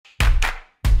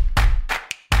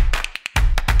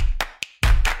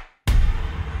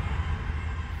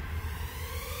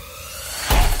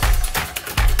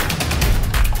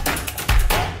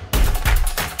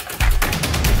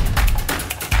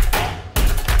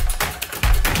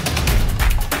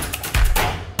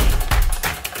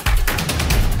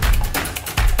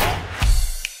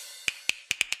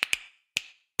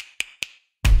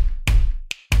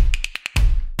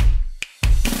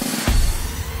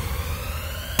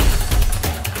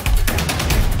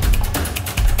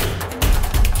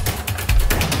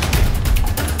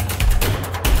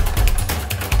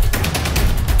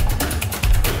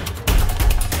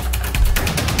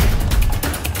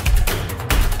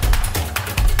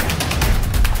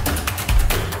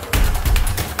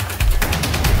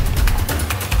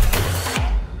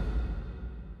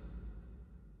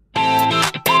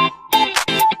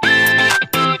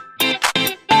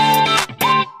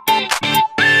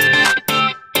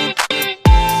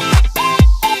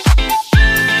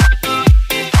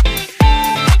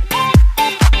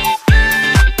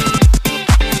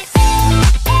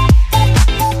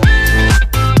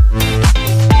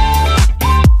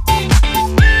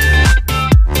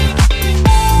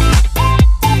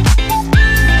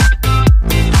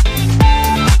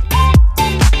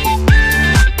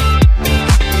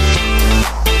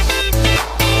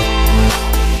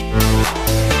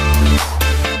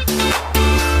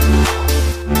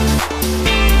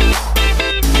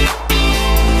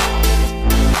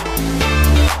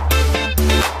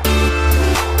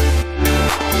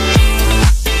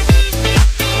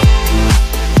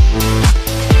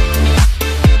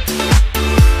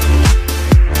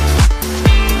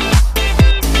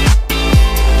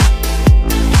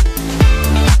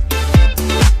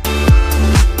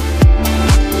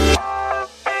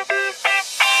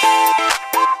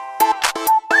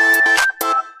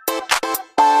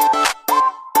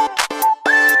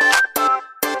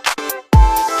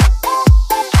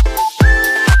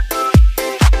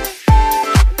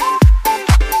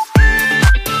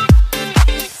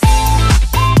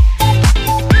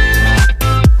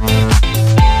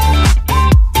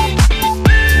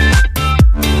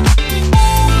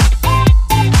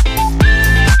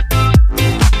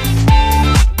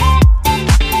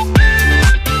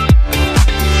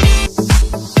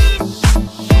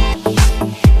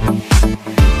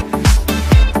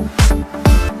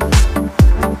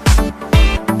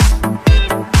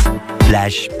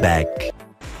Flashback.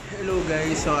 Hello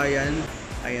guys, so ayan,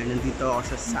 nandito ako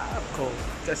sa Saptco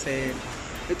kasi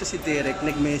ito si Derek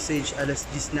nag-message alas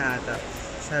 10 na ata.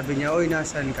 Sabi niya, oy,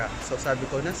 nasan ka? So sabi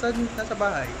ko, nasa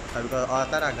bahay. Sabi ko,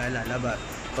 tara, gala, labas.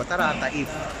 So tara, Taif.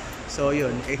 So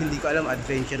yun, hindi ko alam,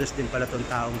 adventurous din pala tong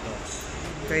taong to.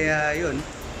 Kaya yun,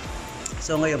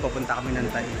 so ngayon papunta kami ng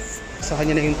Taif. Sa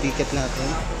kanya na yung ticket natin.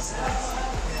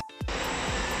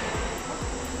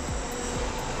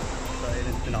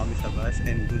 Na kami sa bus,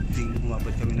 and good thing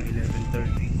umabot kami ng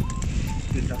 11:30.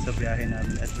 Good luck sa biyahe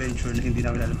namin, adventure na hindi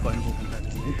namin alam kung ano pupunta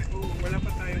namin. Wala pa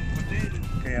tayong hotel.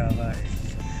 Kaya ba eh.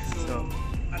 So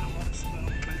anong oras ba ang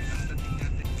balik ang dating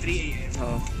natin? 3 AM.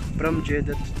 From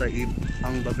Jeddah to Taif,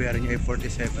 ang babayaran niya ay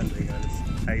 47 reals.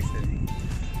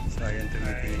 So ayan,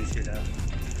 tumitingin sila.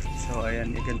 So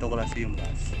ayan, iganto klase yung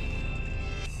bus.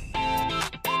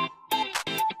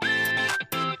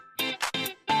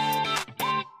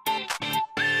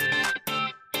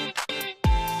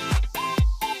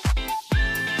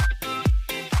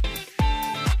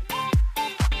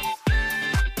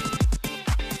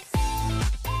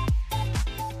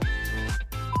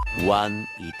 One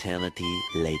eternity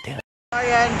later.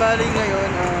 Ayan, bali ngayon,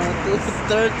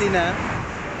 2:30 na.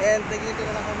 And nagigito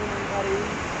na lang kami ng Karim.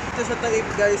 Ito sa Taif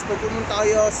guys, pag pumunta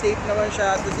kayo, safe naman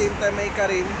siya. At the same time may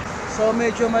Karim. So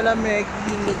medyo malamig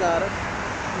yung lugar.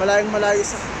 Malayong malayo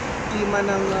sa klima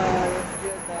ng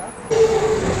Jeddah.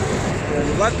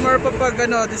 What more pa pag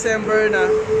December na,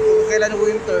 kung kailan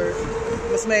winter,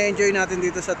 mas may enjoy natin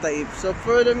dito sa Taif. So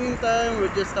for the meantime,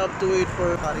 we just have to wait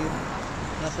for Karim.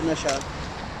 Nasa na siya?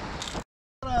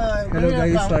 Hello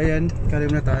guys, so ayan,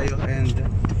 Karim na tayo and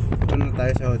punta na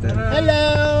tayo sa hotel. Hello!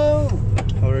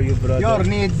 How are you, brother? You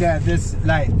need this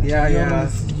light. Yeah,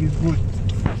 yeah. You good.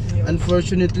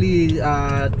 Unfortunately,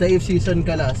 Taif season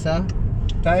kalasa.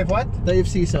 Taif what?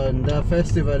 Taif season, the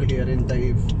festival here in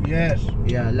Taif. Yes.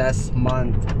 Yeah, last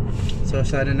month. So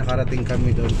sana nakarating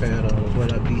kami doon pero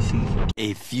wala busy.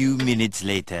 A few minutes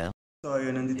later. So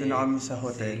ayun, nandito na kami sa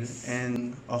hotel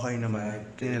and okay naman.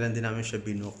 Kinilan din namin siya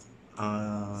binook.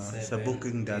 Sa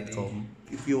booking.com.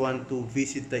 If you want to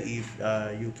visit Taif,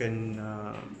 you can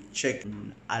check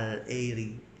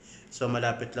Al-Airi. So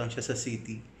malapit lang siya sa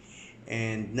city.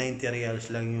 And 90 reals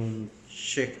lang yung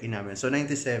check-in namin. So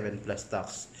 97 plus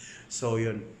tax. So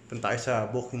yun, punta kayo sa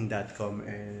booking.com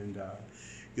and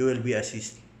you will be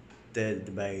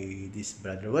assisted by this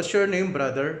brother. What's your name,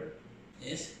 brother?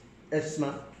 Yes.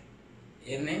 Esma?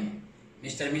 Your name?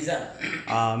 Mr. Mizan.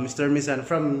 Mr. Mizan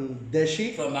from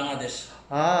Deshi? From Bangladesh.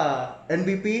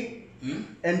 NBP?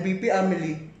 NBP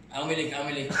Amelie.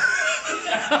 Amelie.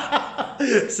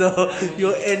 So,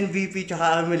 yung NBP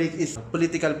tsaka Amelie is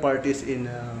political parties in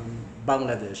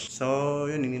Bangladesh. So,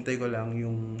 yun, hinintay ko lang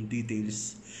yung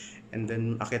details. And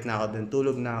then, akit na ako dun,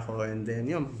 tulog na ako. And then,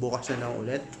 yun, bukas na lang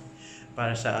ulit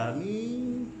para sa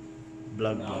aming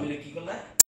vlog. Amelie ki korla?